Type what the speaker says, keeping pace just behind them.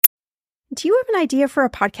Do you have an idea for a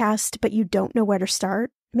podcast, but you don't know where to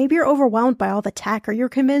start? Maybe you're overwhelmed by all the tech, or you're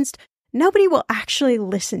convinced nobody will actually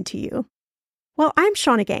listen to you. Well, I'm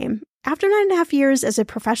Shauna Game. After 9.5 years as a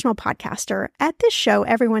professional podcaster, at this show,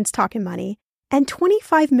 everyone's talking money, and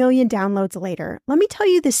 25 million downloads later, let me tell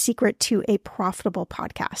you the secret to a profitable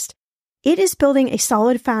podcast. It is building a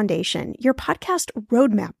solid foundation, your podcast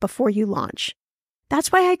roadmap before you launch. That's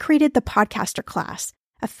why I created the Podcaster Class,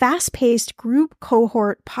 a fast-paced group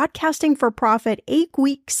cohort podcasting for profit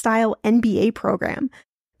 8-week style MBA program.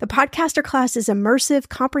 The Podcaster Class is immersive,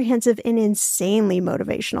 comprehensive, and insanely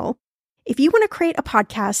motivational. If you want to create a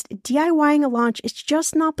podcast, DIYing a launch is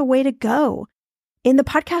just not the way to go. In the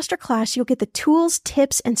Podcaster Class, you'll get the tools,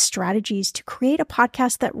 tips, and strategies to create a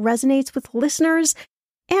podcast that resonates with listeners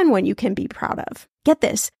and one you can be proud of. Get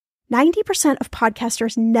this, 90% of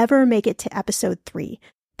podcasters never make it to episode 3.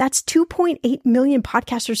 That's 2.8 million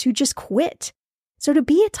podcasters who just quit. So to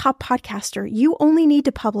be a top podcaster, you only need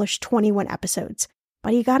to publish 21 episodes,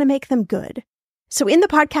 but you got to make them good. So in the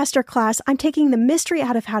Podcaster Class, I'm taking the mystery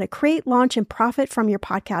out of how to create, launch, and profit from your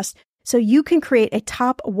podcast so you can create a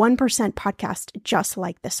top 1% podcast just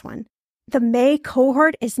like this one. The May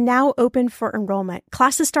cohort is now open for enrollment.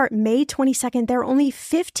 Classes start May 22nd. There are only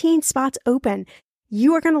 15 spots open.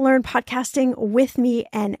 You are going to learn podcasting with me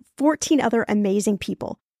and 14 other amazing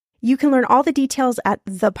people. You can learn all the details at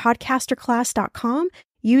thepodcasterclass.com.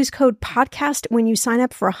 Use code PODCAST when you sign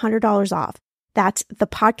up for $100 off. That's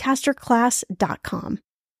thepodcasterclass.com.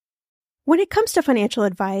 When it comes to financial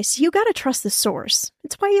advice, you got to trust the source.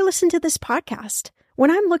 It's why you listen to this podcast.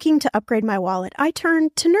 When I'm looking to upgrade my wallet, I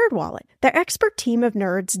turn to NerdWallet. Their expert team of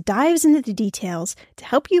nerds dives into the details to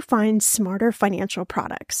help you find smarter financial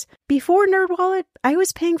products. Before NerdWallet, I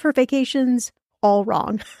was paying for vacations all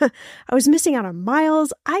wrong. I was missing out on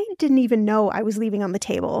miles I didn't even know I was leaving on the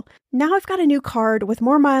table. Now I've got a new card with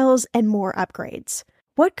more miles and more upgrades.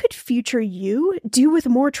 What could future you do with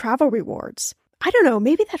more travel rewards? I don't know,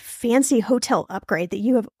 maybe that fancy hotel upgrade that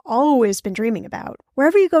you have always been dreaming about.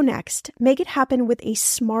 Wherever you go next, make it happen with a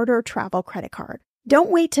smarter travel credit card. Don't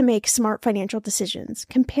wait to make smart financial decisions.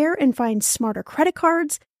 Compare and find smarter credit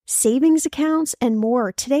cards, savings accounts, and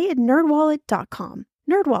more today at nerdwallet.com.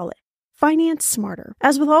 NerdWallet. Finance smarter.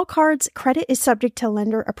 As with all cards, credit is subject to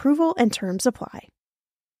lender approval and terms apply.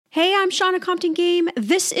 Hey, I'm Shauna Compton Game.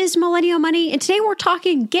 This is Millennial Money, and today we're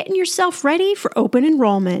talking getting yourself ready for open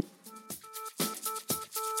enrollment.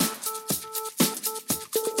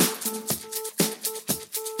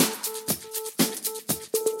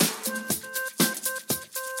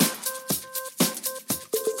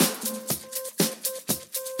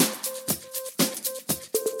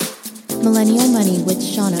 Millennial Money with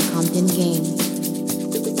Shauna Compton Game.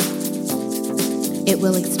 It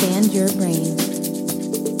will expand your brain.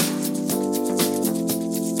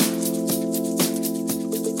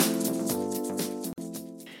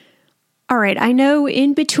 All right, I know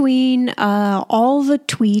in between all the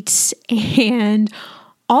tweets and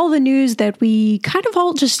all the news that we kind of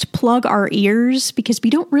all just plug our ears because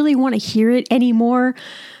we don't really want to hear it anymore.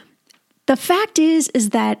 The fact is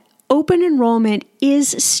that open enrollment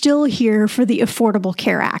is still here for the Affordable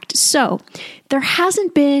Care Act. So there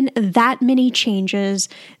hasn't been that many changes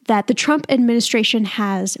that the Trump administration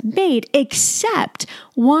has made, except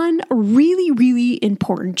one really, really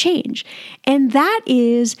important change. And that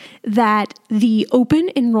is that the open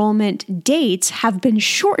enrollment dates have been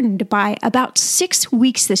shortened by about 6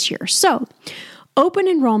 weeks this year. So open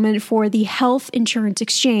enrollment for the health insurance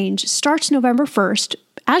exchange starts November 1st,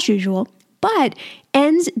 as usual, but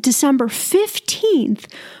ends December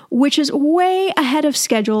 15th, which is way ahead of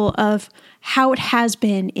schedule of how it has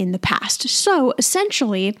been in the past. So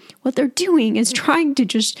essentially, what they're doing is trying to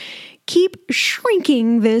just keep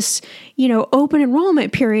shrinking this, open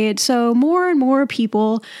enrollment period. So more and more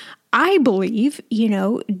people, I believe,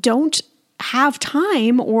 don't have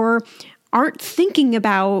time or aren't thinking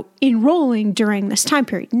about enrolling during this time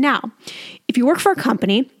period. Now, if you work for a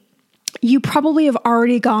company, you probably have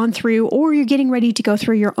already gone through or you're getting ready to go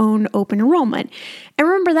through your own open enrollment. And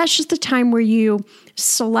remember, that's just the time where you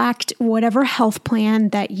select whatever health plan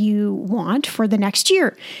that you want for the next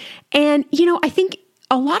year. And, I think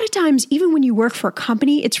a lot of times, even when you work for a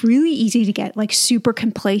company, it's really easy to get super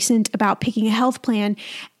complacent about picking a health plan.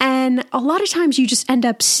 And a lot of times you just end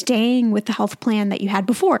up staying with the health plan that you had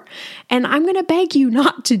before. And I'm going to beg you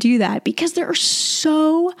not to do that because there are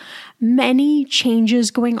so many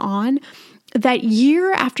changes going on. that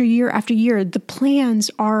year after year after year, the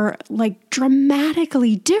plans are like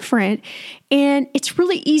dramatically different. And it's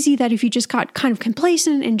really easy that if you just got kind of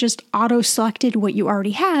complacent and just auto-selected what you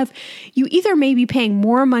already have, you either may be paying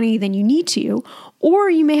more money than you need to, or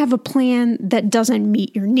you may have a plan that doesn't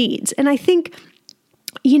meet your needs. And I think,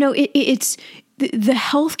 it's the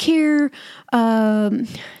healthcare,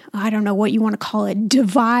 I don't know what you want to call it,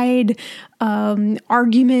 divide,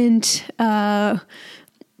 argument,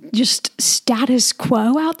 just status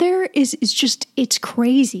quo out there is just, it's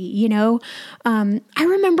crazy, I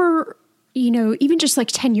remember, even just like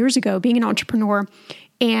 10 years ago being an entrepreneur,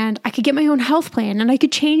 and I could get my own health plan and I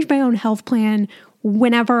could change my own health plan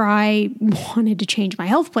whenever I wanted to change my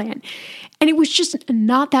health plan. And it was just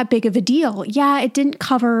not that big of a deal. Yeah, it didn't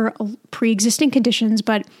cover pre-existing conditions,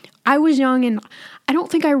 but I was young and I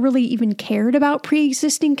don't think I really even cared about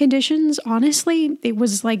pre-existing conditions. Honestly, it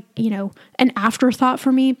was like, an afterthought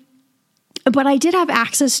for me. But I did have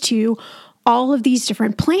access to all of these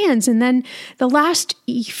different plans. And then the last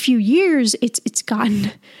few years, it's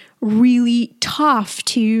gotten really tough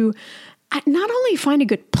to not only find a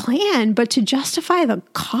good plan, but to justify the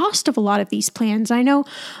cost of a lot of these plans. I know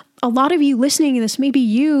a lot of you listening to this, maybe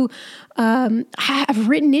you have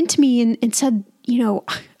written into me and said,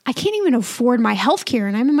 I can't even afford my healthcare,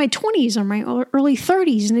 and I'm in my 20s or my early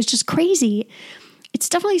 30s, and it's just crazy. It's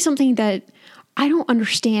definitely something that I don't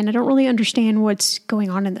understand. I don't really understand what's going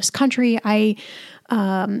on in this country. I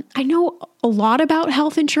know a lot about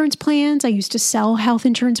health insurance plans. I used to sell health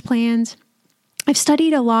insurance plans. I've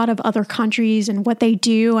studied a lot of other countries and what they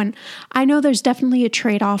do, and I know there's definitely a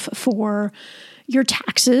trade-off for your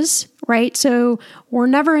taxes, right? So we're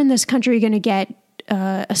never in this country going to get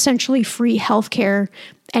essentially free healthcare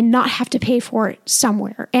and not have to pay for it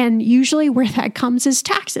somewhere. And usually where that comes is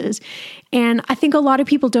taxes. And I think a lot of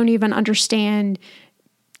people don't even understand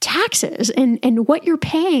taxes and what you're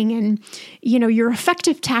paying and, your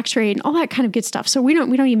effective tax rate and all that kind of good stuff. So we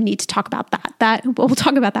don't even need to talk about that. We'll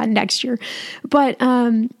talk about that next year. But,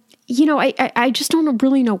 I just don't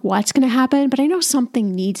really know what's going to happen, but I know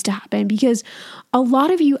something needs to happen because a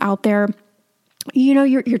lot of you out there,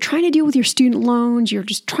 you're trying to deal with your student loans. You're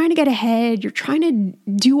just trying to get ahead. You're trying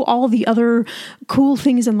to do all the other cool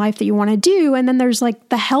things in life that you want to do. And then there's like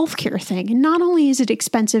the healthcare thing. And not only is it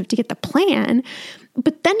expensive to get the plan,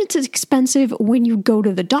 but then it's expensive when you go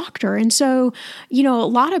to the doctor. And so, a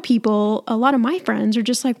lot of my friends are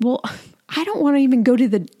just like, well, I don't want to even go to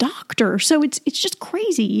the doctor. So it's just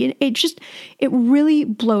crazy. It really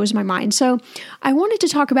blows my mind. So I wanted to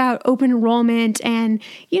talk about open enrollment and,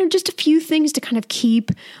 just a few things to kind of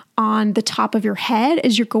keep on the top of your head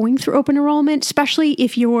as you're going through open enrollment, especially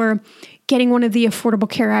if you're getting one of the Affordable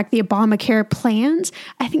Care Act, the Obamacare plans.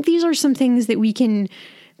 I think these are some things that we can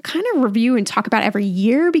kind of review and talk about every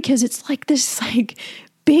year because it's like this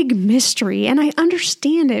big mystery. And I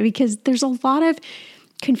understand it because there's a lot of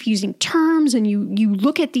confusing terms and you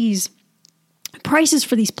look at these prices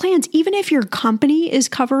for these plans, even if your company is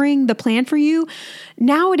covering the plan for you,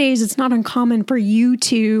 nowadays it's not uncommon for you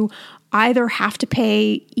to either have to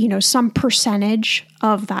pay, some percentage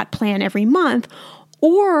of that plan every month,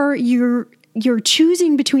 or you're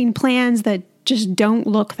choosing between plans that just don't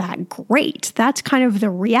look that great. That's kind of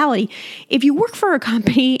the reality. If you work for a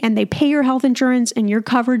company and they pay your health insurance and your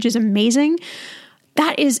coverage is amazing,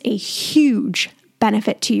 that is a huge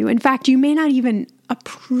benefit to you. In fact, you may not even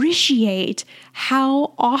appreciate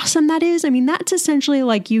how awesome that is. I mean, that's essentially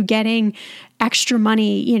like you getting extra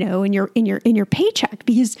money, in your paycheck,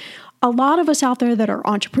 because a lot of us out there that are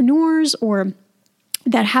entrepreneurs or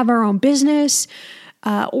that have our own business,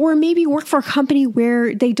 or maybe work for a company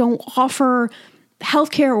where they don't offer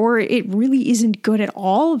healthcare or it really isn't good at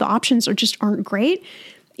all. The options aren't great.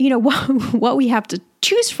 What we have to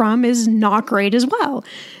choose from is not great as well.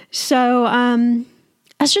 So,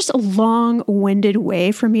 that's just a long-winded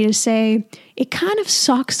way for me to say it kind of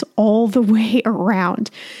sucks all the way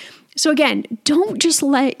around. So again, don't just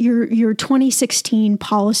let your 2016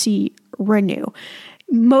 policy renew.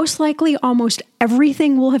 Most likely, almost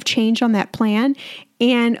everything will have changed on that plan.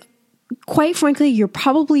 And quite frankly, you're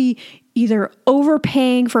probably either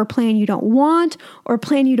overpaying for a plan you don't want or a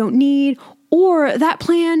plan you don't need, or that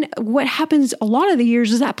plan, what happens a lot of the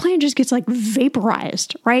years is that plan just gets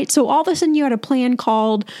vaporized, right? So all of a sudden you had a plan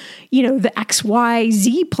called, the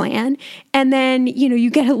XYZ plan. And then, you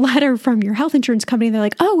get a letter from your health insurance company. They're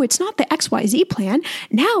like, oh, it's not the XYZ plan.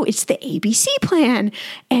 Now it's the ABC plan.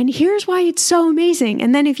 And here's why it's so amazing.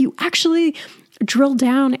 And then if you actually drill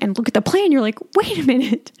down and look at the plan, you're like, wait a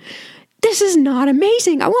minute, this is not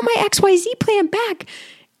amazing. I want my XYZ plan back.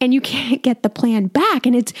 And you can't get the plan back.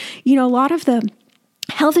 And it's, a lot of the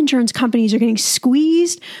health insurance companies are getting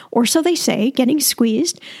squeezed, or so they say, getting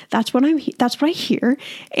squeezed. That's what I hear.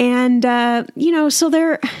 And, so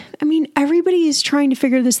everybody is trying to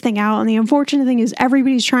figure this thing out. And the unfortunate thing is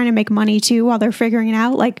everybody's trying to make money too while they're figuring it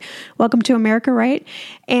out. Like, welcome to America, right?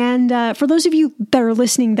 And for those of you that are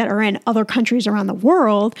listening that are in other countries around the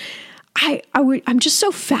world, I'm just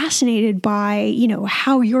so fascinated by,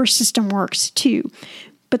 how your system works too.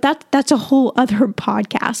 But that's a whole other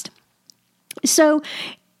podcast. So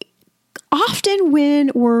often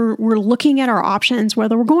when we're looking at our options,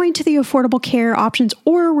 whether we're going to the affordable care options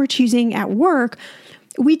or we're choosing at work,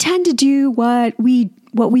 we tend to do what we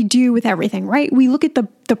do with everything, right? We look at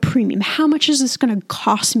the premium. How much is this going to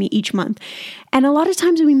cost me each month? And a lot of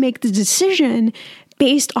times we make the decision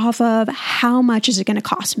based off of how much is it going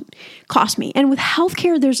to cost me. And with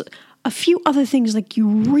healthcare, there's a few other things like you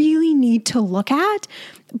really need to look at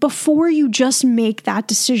before you just make that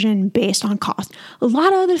decision based on cost. A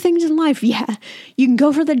lot of other things in life, you can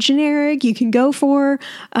go for the generic, you can go for,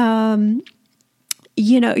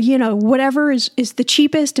 whatever is the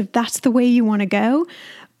cheapest if that's the way you want to go.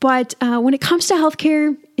 But when it comes to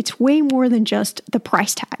healthcare, it's way more than just the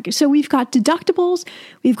price tag. So we've got deductibles,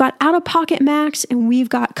 we've got out-of-pocket max, and we've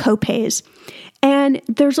got copays. And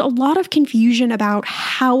there's a lot of confusion about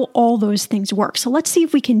how all those things work. So let's see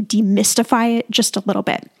if we can demystify it just a little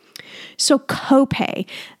bit. So copay,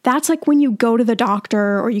 that's like when you go to the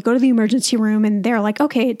doctor or you go to the emergency room and they're like,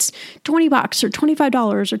 okay, it's $20 or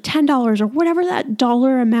 $25 or $10 or whatever that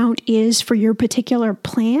dollar amount is for your particular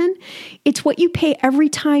plan. It's what you pay every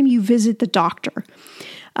time you visit the doctor.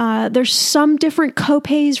 There's some different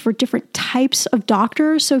copays for different types of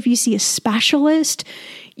doctors. So if you see a specialist,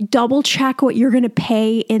 double check what you're going to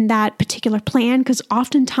pay in that particular plan, because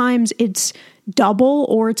oftentimes it's double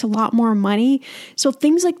or it's a lot more money. So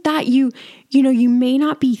things like that, you may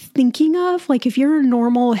not be thinking of. Like if you're a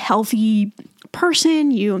normal, healthy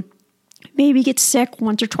person, you maybe get sick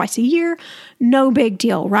once or twice a year, no big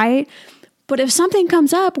deal, right? But if something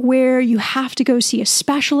comes up where you have to go see a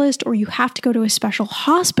specialist or you have to go to a special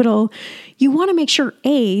hospital, you want to make sure,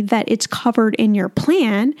 A, that it's covered in your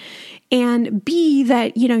plan, and B,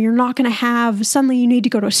 that, you're not going to have, suddenly you need to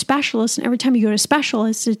go to a specialist, and every time you go to a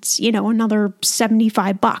specialist, it's, another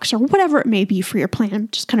 $75 or whatever it may be for your plan. I'm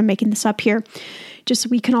just kind of making this up here, just so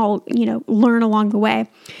we can all, learn along the way.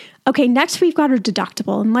 Okay, next we've got our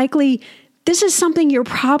deductible, and likely this is something you're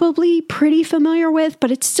probably pretty familiar with, but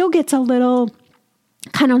it still gets a little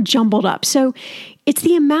kind of jumbled up. So it's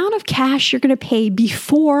the amount of cash you're going to pay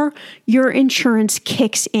before your insurance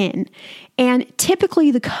kicks in. And typically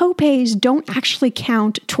the copays don't actually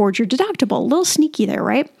count towards your deductible. A little sneaky there,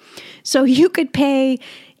 right? So you could pay,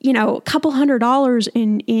 a couple $100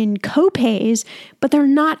 in copays, but they're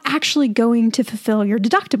not actually going to fulfill your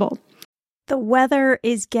deductible. The weather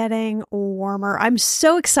is getting warmer. I'm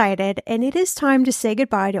so excited, and it is time to say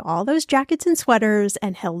goodbye to all those jackets and sweaters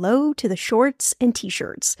and hello to the shorts and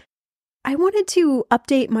t-shirts. I wanted to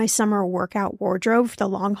update my summer workout wardrobe for the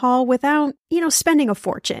long haul without, spending a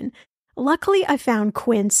fortune. Luckily, I found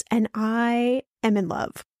Quince, and I am in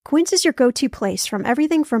love. Quince is your go-to place from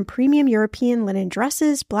everything from premium European linen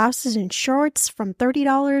dresses, blouses, and shorts from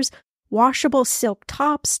 $30, washable silk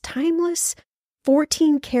tops, timeless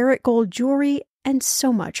 14-karat gold jewelry, and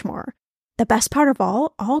so much more. The best part of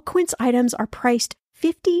all Quince items are priced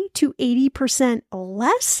 50 to 80%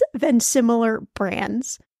 less than similar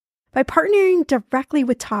brands. By partnering directly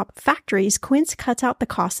with top factories, Quince cuts out the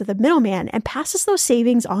cost of the middleman and passes those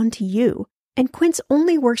savings on to you. And Quince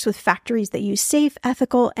only works with factories that use safe,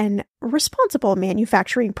 ethical, and responsible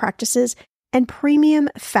manufacturing practices and premium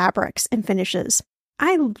fabrics and finishes.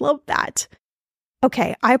 I love that.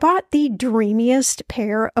 Okay, I bought the dreamiest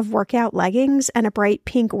pair of workout leggings and a bright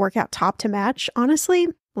pink workout top to match. Honestly,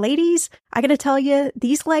 ladies, I gotta tell you,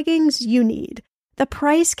 these leggings you need. The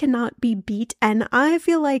price cannot be beat, and I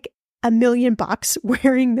feel like $1 million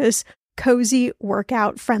wearing this cozy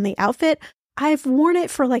workout friendly outfit. I've worn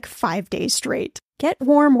it for like 5 days straight. Get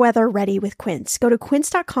warm weather ready with Quince. Go to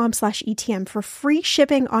quince.com/ETM for free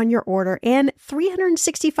shipping on your order and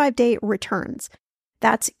 365-day returns.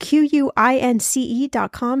 That's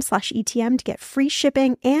QUINCE.com/ETM to get free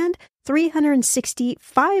shipping and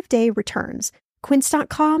 365-day returns.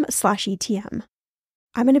 Quince.com/ETM.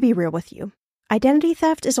 I'm going to be real with you. Identity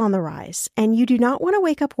theft is on the rise, and you do not want to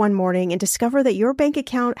wake up one morning and discover that your bank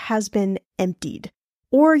account has been emptied,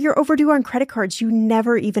 or you're overdue on credit cards you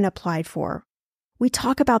never even applied for. We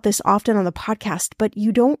talk about this often on the podcast, but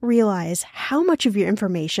you don't realize how much of your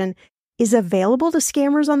information is available to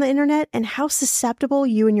scammers on the internet and how susceptible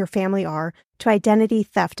you and your family are to identity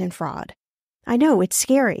theft and fraud. I know it's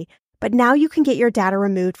scary, but now you can get your data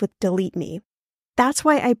removed with Delete Me. That's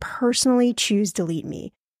why I personally choose Delete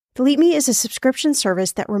Me. Delete Me is a subscription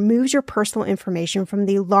service that removes your personal information from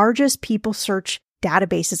the largest people search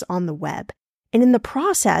databases on the web, and in the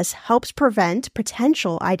process helps prevent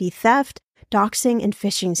potential ID theft, doxing, and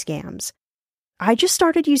phishing scams. I just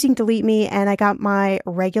started using Delete Me and I got my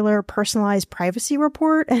regular personalized privacy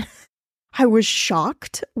report and I was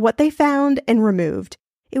shocked what they found and removed.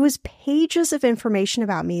 It was pages of information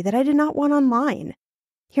about me that I did not want online.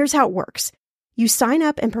 Here's how it works. You sign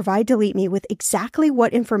up and provide Delete Me with exactly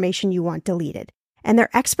what information you want deleted, and their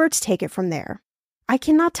experts take it from there. I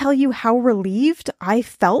cannot tell you how relieved I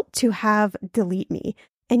felt to have Delete Me.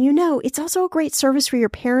 And it's also a great service for your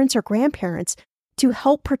parents or grandparents to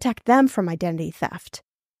help protect them from identity theft.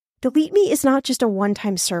 Delete Me is not just a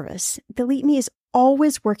one-time service. Delete Me is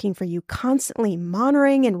always working for you, constantly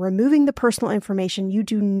monitoring and removing the personal information you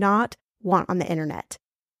do not want on the internet.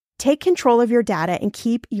 Take control of your data and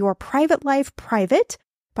keep your private life private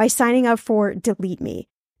by signing up for Delete Me,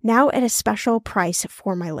 now at a special price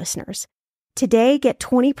for my listeners. Today, get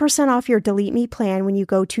 20% off your Delete Me plan when you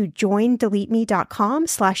go to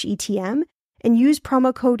joindeleteme.com/ETM and use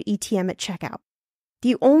promo code ETM at checkout.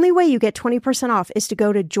 The only way you get 20% off is to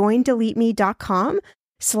go to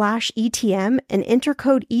joindeleteme.com/ETM and enter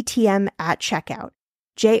code ETM at checkout.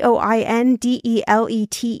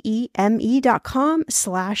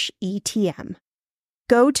 joindeleteme.com/ETM.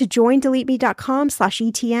 Go to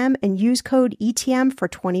joindeleteme.com/ETM and use code ETM for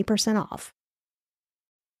 20% off.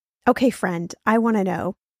 Okay, friend, I want to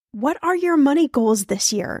know, what are your money goals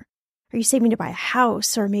this year? Are you saving to buy a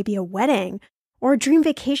house or maybe a wedding or a dream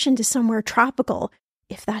vacation to somewhere tropical?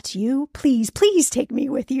 If that's you, please take me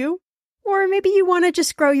with you. Or maybe you want to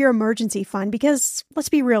just grow your emergency fund because, let's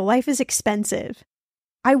be real, life is expensive.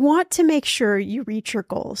 I want to make sure you reach your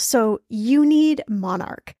goals, so you need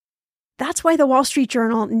Monarch. That's why the Wall Street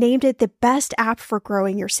Journal named it the best app for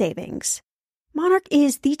growing your savings. Monarch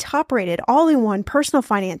is the top-rated all-in-one personal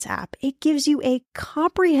finance app. It gives you a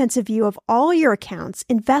comprehensive view of all your accounts,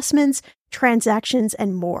 investments, transactions,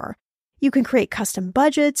 and more. You can create custom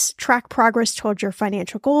budgets, track progress towards your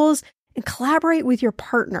financial goals, and collaborate with your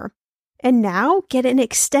partner. And now, get an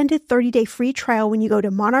extended 30-day free trial when you go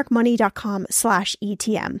to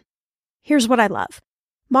monarchmoney.com/ETM. Here's what I love.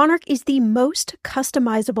 Monarch is the most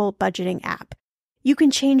customizable budgeting app. You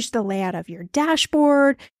can change the layout of your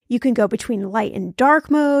dashboard. You can go between light and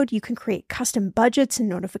dark mode. You can create custom budgets and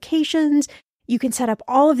notifications. You can set up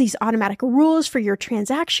all of these automatic rules for your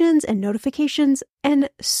transactions and notifications, and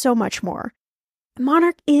so much more.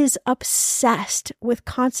 Monarch is obsessed with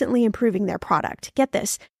constantly improving their product. Get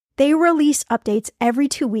this. They release updates every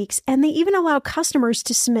 2 weeks, and they even allow customers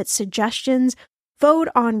to submit suggestions, vote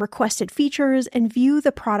on requested features, and view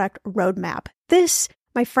the product roadmap. This,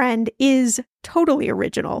 my friend, is totally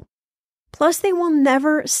original. Plus, they will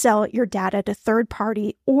never sell your data to third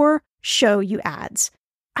party or show you ads.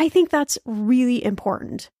 I think that's really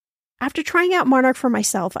important. After trying out Monarch for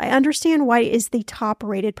myself, I understand why it is the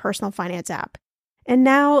top-rated personal finance app. And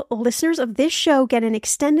now, listeners of this show get an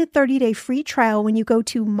extended 30-day free trial when you go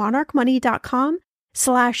to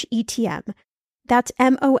monarchmoney.com/ETM. That's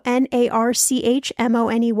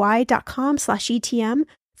monarchmoney.com/ETM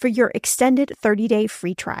for your extended 30-day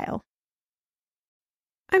free trial.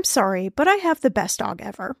 I'm sorry, but I have the best dog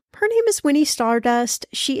ever. Her name is Winnie Stardust.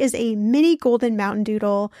 She is a mini golden mountain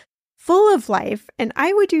doodle, full of life, and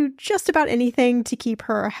I would do just about anything to keep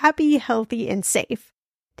her happy, healthy, and safe.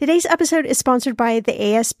 Today's episode is sponsored by the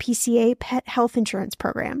ASPCA Pet Health Insurance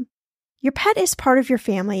Program. Your pet is part of your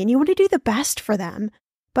family and you want to do the best for them,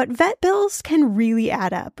 but vet bills can really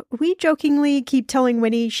add up. We jokingly keep telling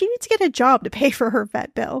Winnie she needs to get a job to pay for her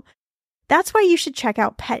vet bill. That's why you should check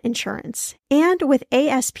out pet insurance. And with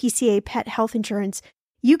ASPCA Pet Health Insurance,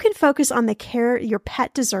 you can focus on the care your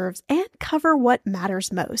pet deserves and cover what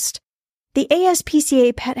matters most. The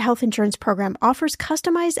ASPCA Pet Health Insurance Program offers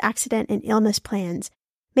customized accident and illness plans,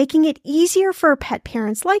 making it easier for pet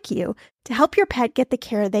parents like you to help your pet get the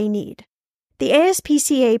care they need. The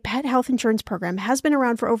ASPCA Pet Health Insurance Program has been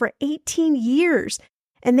around for over 18 years,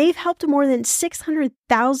 and they've helped more than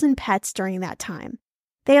 600,000 pets during that time.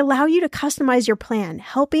 They allow you to customize your plan,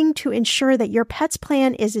 helping to ensure that your pet's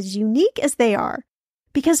plan is as unique as they are.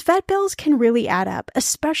 Because vet bills can really add up,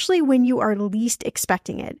 especially when you are least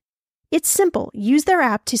expecting it. It's simple. Use their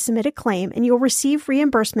app to submit a claim and you'll receive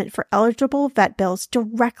reimbursement for eligible vet bills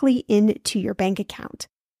directly into your bank account.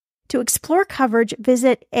 To explore coverage,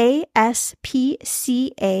 visit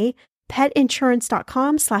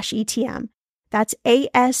aspcapetinsurance.com/ETM. That's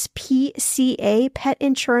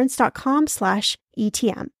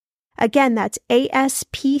aspcapetinsurance.com/ETM. Again, that's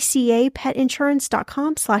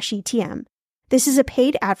aspcapetinsurance.com/ETM. This is a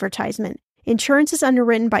paid advertisement. Insurance is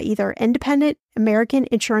underwritten by either Independent American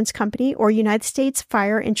Insurance Company or United States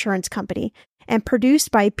Fire Insurance Company and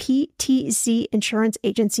produced by PTZ Insurance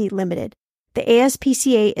Agency Limited. The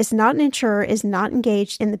ASPCA is not an insurer, is not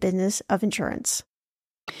engaged in the business of insurance.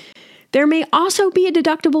 There may also be a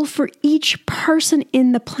deductible for each person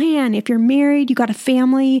in the plan. If you're married, you got a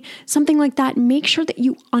family, something like that, make sure that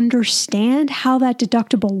you understand how that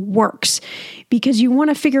deductible works, because you want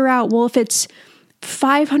to figure out, well, if it's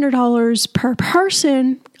 $500 per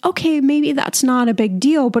person, okay, maybe that's not a big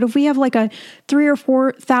deal. But if we have like a $3,000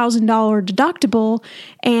 or $4,000 deductible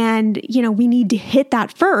and, we need to hit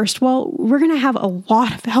that first, well, we're going to have a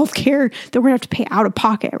lot of healthcare that we're going to have to pay out of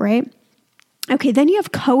pocket, right? Okay, then you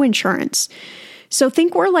have coinsurance. So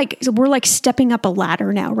think we're like stepping up a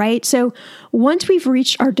ladder now, right? So once we've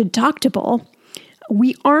reached our deductible,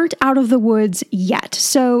 we aren't out of the woods yet.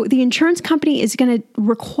 So the insurance company is going to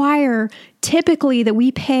require typically that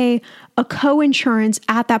we pay a coinsurance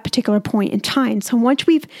at that particular point in time. So once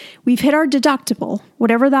we've hit our deductible,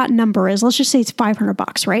 whatever that number is, let's just say it's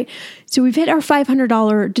 $500, right? So we've hit our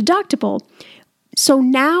 $500 deductible. So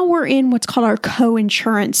now we're in what's called our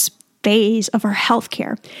coinsurance phase of our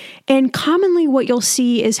healthcare. And commonly what you'll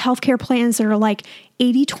see is healthcare plans that are like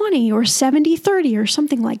 80-20 or 70-30 or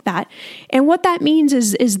something like that. And what that means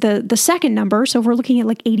is the second number. So if we're looking at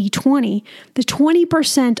like 80-20, the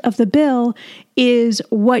 20% of the bill is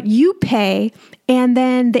what you pay, and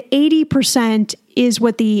then the 80% is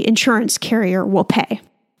what the insurance carrier will pay.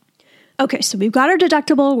 Okay, so we've got our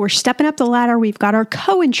deductible, we're stepping up the ladder, we've got our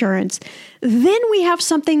coinsurance. Then we have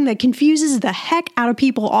something that confuses the heck out of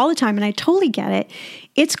people all the time, and I totally get it.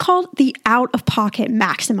 It's called the out-of-pocket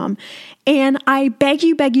maximum. And I beg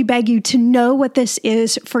you to know what this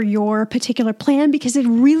is for your particular plan, because it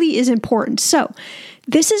really is important. So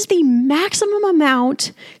this is the maximum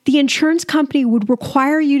amount the insurance company would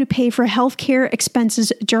require you to pay for healthcare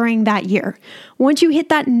expenses during that year. Once you hit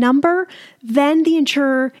that number, then the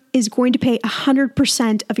insurer is going to pay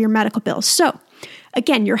 100% of your medical bills. So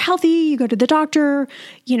again, you're healthy, you go to the doctor,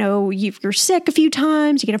 you're sick a few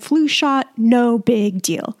times, you get a flu shot, no big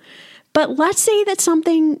deal. But let's say that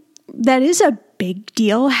something that is a big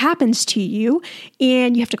deal happens to you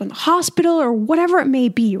and you have to go to the hospital or whatever it may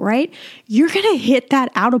be, right? You're going to hit that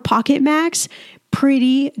out-of-pocket max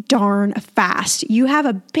pretty darn fast. You have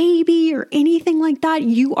a baby or anything like that,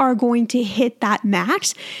 you are going to hit that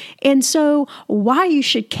max. And so why you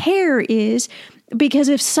should care is because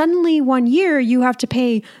if suddenly one year you have to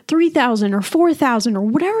pay $3,000 or $4,000 or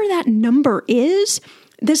whatever that number is,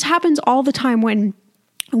 this happens all the time when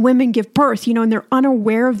women give birth, and they're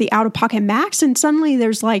unaware of the out-of-pocket max, and suddenly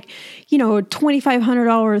there's like, a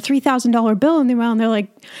 $2,500 or $3,000 bill in the amount, and they're like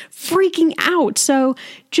freaking out. So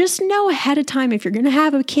just know ahead of time, if you're going to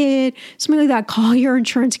have a kid, something like that, call your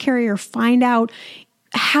insurance carrier, find out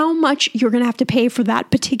how much you're going to have to pay for that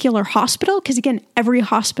particular hospital. Because again, every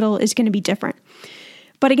hospital is going to be different.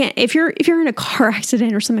 But again, if you're in a car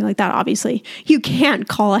accident or something like that, obviously you can't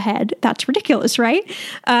call ahead. That's ridiculous, right?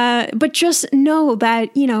 But just know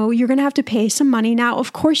that, you're going to have to pay some money. Now,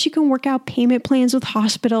 of course, you can work out payment plans with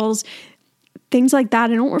hospitals, things like that.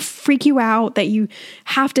 I don't want to freak you out that you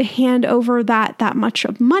have to hand over that much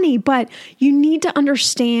of money, but you need to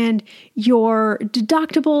understand your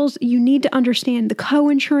deductibles, you need to understand the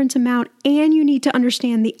coinsurance amount, and you need to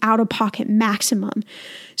understand the out-of-pocket maximum.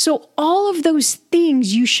 So all of those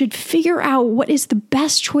things, you should figure out what is the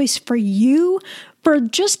best choice for you for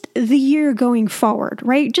just the year going forward,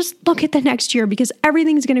 right? Just look at the next year, because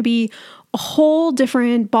everything's going to be a whole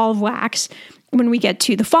different ball of wax when we get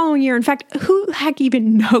to the following year. In fact, who the heck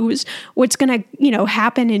even knows what's going to,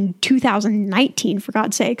 happen in 2019, for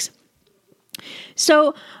God's sakes.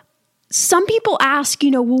 So some people ask,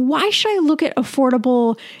 well, why should I look at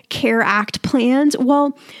Affordable Care Act plans?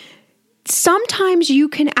 Well, sometimes you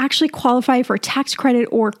can actually qualify for tax credit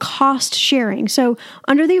or cost sharing. So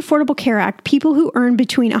under the Affordable Care Act, people who earn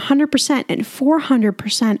between 100% and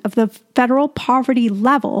 400% of the federal poverty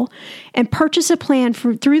level and purchase a plan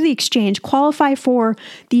through the exchange qualify for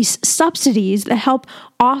these subsidies that help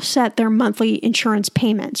offset their monthly insurance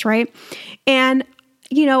payments, right? And,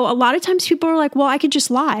 a lot of times people are like, well, I could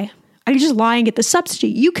just lie. I could just lie and get the subsidy.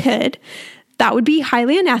 You could. That would be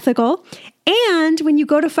highly unethical. And when you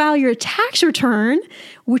go to file your tax return,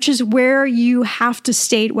 which is where you have to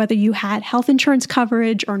state whether you had health insurance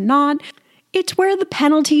coverage or not, it's where the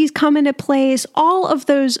penalties come into place, all of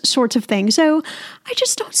those sorts of things. So I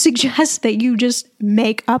just don't suggest that you just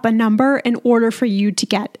make up a number in order for you to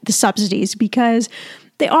get the subsidies, because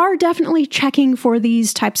they are definitely checking for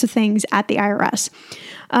these types of things at the IRS.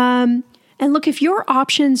 And look, if your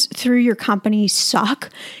options through your company suck,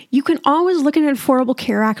 you can always look at an Affordable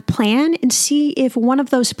Care Act plan and see if one of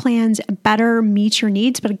those plans better meets your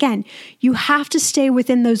needs. But again, you have to stay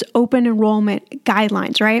within those open enrollment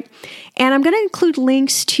guidelines, right? And I'm going to include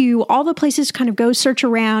links to all the places to kind of go search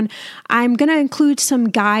around. I'm going to include some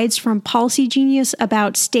guides from Policy Genius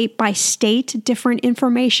about state by state different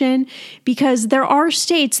information, because there are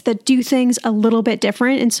states that do things a little bit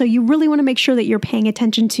different. And so you really want to make sure that you're paying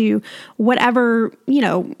attention to whatever,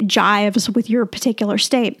 jives with your particular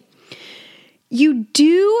state. You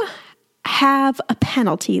do have a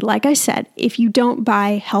penalty, like I said, if you don't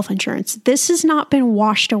buy health insurance. This has not been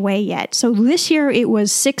washed away yet. So this year it was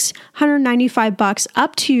 $695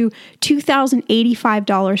 up to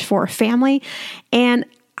 $2,085 for a family. And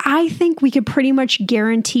I think we could pretty much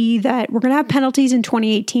guarantee that we're going to have penalties in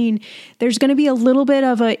 2018. There's going to be a little bit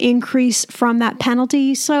of an increase from that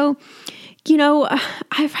penalty. So,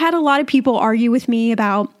 I've had a lot of people argue with me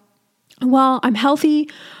about, well, I'm healthy,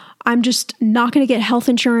 I'm just not going to get health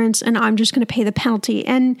insurance, and I'm just going to pay the penalty.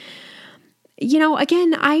 And,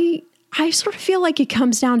 again, I sort of feel like it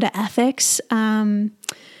comes down to ethics.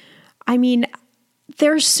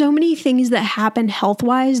 There's so many things that happen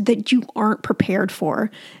health-wise that you aren't prepared for,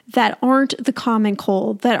 that aren't the common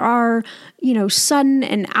cold, that are, sudden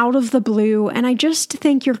and out of the blue. And I just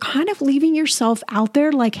think you're kind of leaving yourself out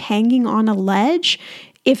there like hanging on a ledge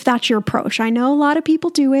if that's your approach. I know a lot of people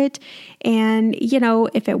do it, and,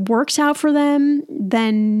 if it works out for them,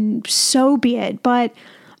 then so be it. But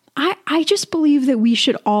I just believe that we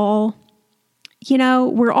should all,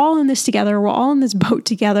 we're all in this together. We're all in this boat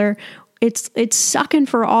together. It's sucking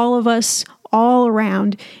for all of us all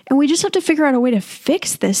around, and we just have to figure out a way to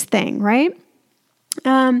fix this thing, right?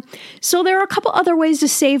 So there are a couple other ways to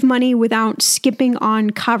save money without skipping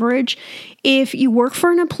on coverage. If you work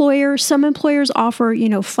for an employer, some employers offer,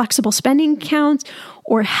 flexible spending accounts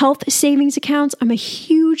or health savings accounts. I'm a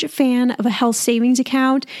huge fan of a health savings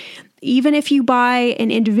account. Even if you buy an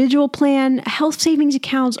individual plan, health savings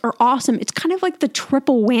accounts are awesome. It's kind of like the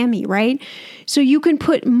triple whammy, right? So you can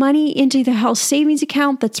put money into the health savings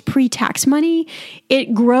account that's pre-tax money.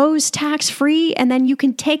 It grows tax-free, and then you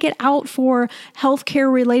can take it out for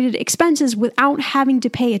healthcare related expenses without having to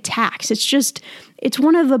pay a tax. It's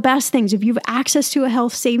one of the best things. If you have access to a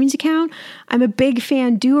health savings account, I'm a big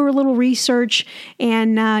fan. Do a little research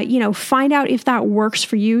and, find out if that works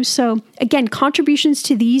for you. So again, contributions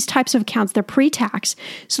to these types of accounts, they're pre-tax.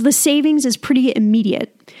 So the savings is pretty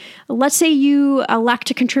immediate. Let's say you elect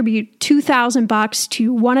to contribute $2,000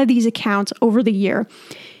 to one of these accounts over the year.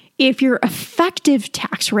 If your effective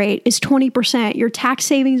tax rate is 20%, your tax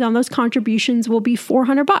savings on those contributions will be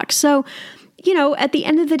 $400. So, at the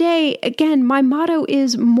end of the day, again, my motto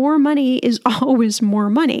is more money is always more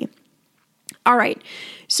money. All right.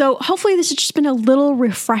 So hopefully this has just been a little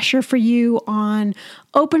refresher for you on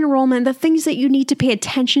open enrollment, the things that you need to pay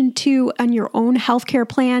attention to on your own healthcare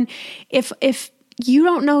plan. If you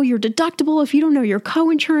don't know your deductible, if you don't know your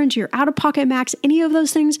co-insurance, your out-of-pocket max, any of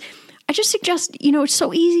those things, I just suggest, it's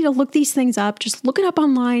so easy to look these things up. Just look it up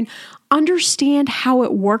online, understand how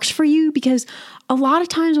it works for you, because a lot of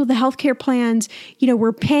times with the healthcare plans, we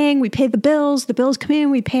pay the bills come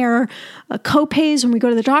in, we pay our co-pays when we go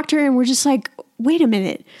to the doctor, and we're just like, wait a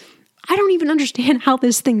minute, I don't even understand how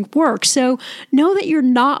this thing works. So know that you're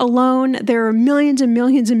not alone. There are millions and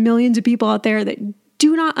millions and millions of people out there that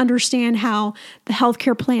do not understand how the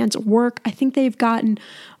healthcare plans work. I think they've gotten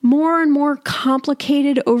more and more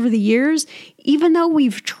complicated over the years. Even though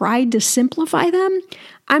we've tried to simplify them,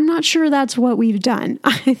 I'm not sure that's what we've done.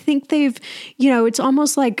 I think they've, it's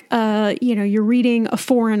almost like, you're reading a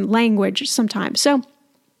foreign language sometimes. So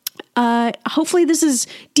hopefully this is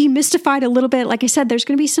demystified a little bit. Like I said, there's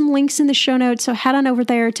going to be some links in the show notes, so head on over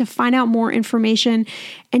there to find out more information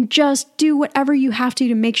and just do whatever you have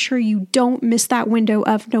to make sure you don't miss that window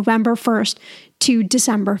of November 1st to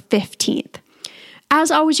December 15th. As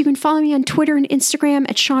always, you can follow me on Twitter and Instagram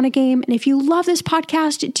at ShaunaGame. And if you love this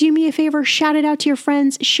podcast, do me a favor, shout it out to your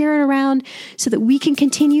friends, share it around so that we can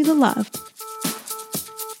continue the love.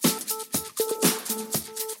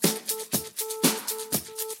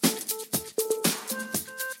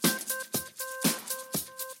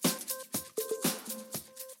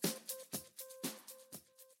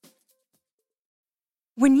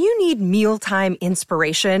 When you need mealtime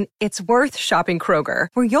inspiration, it's worth shopping Kroger,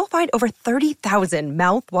 where you'll find over 30,000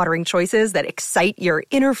 mouth-watering choices that excite your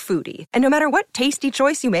inner foodie. And no matter what tasty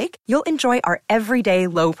choice you make, you'll enjoy our everyday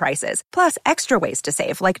low prices, plus extra ways to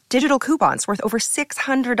save, like digital coupons worth over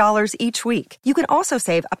 $600 each week. You can also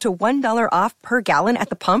save up to $1 off per gallon at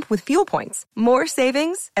the pump with fuel points. More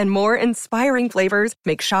savings and more inspiring flavors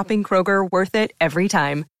make shopping Kroger worth it every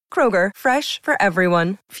time. Kroger, fresh for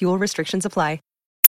everyone. Fuel restrictions apply.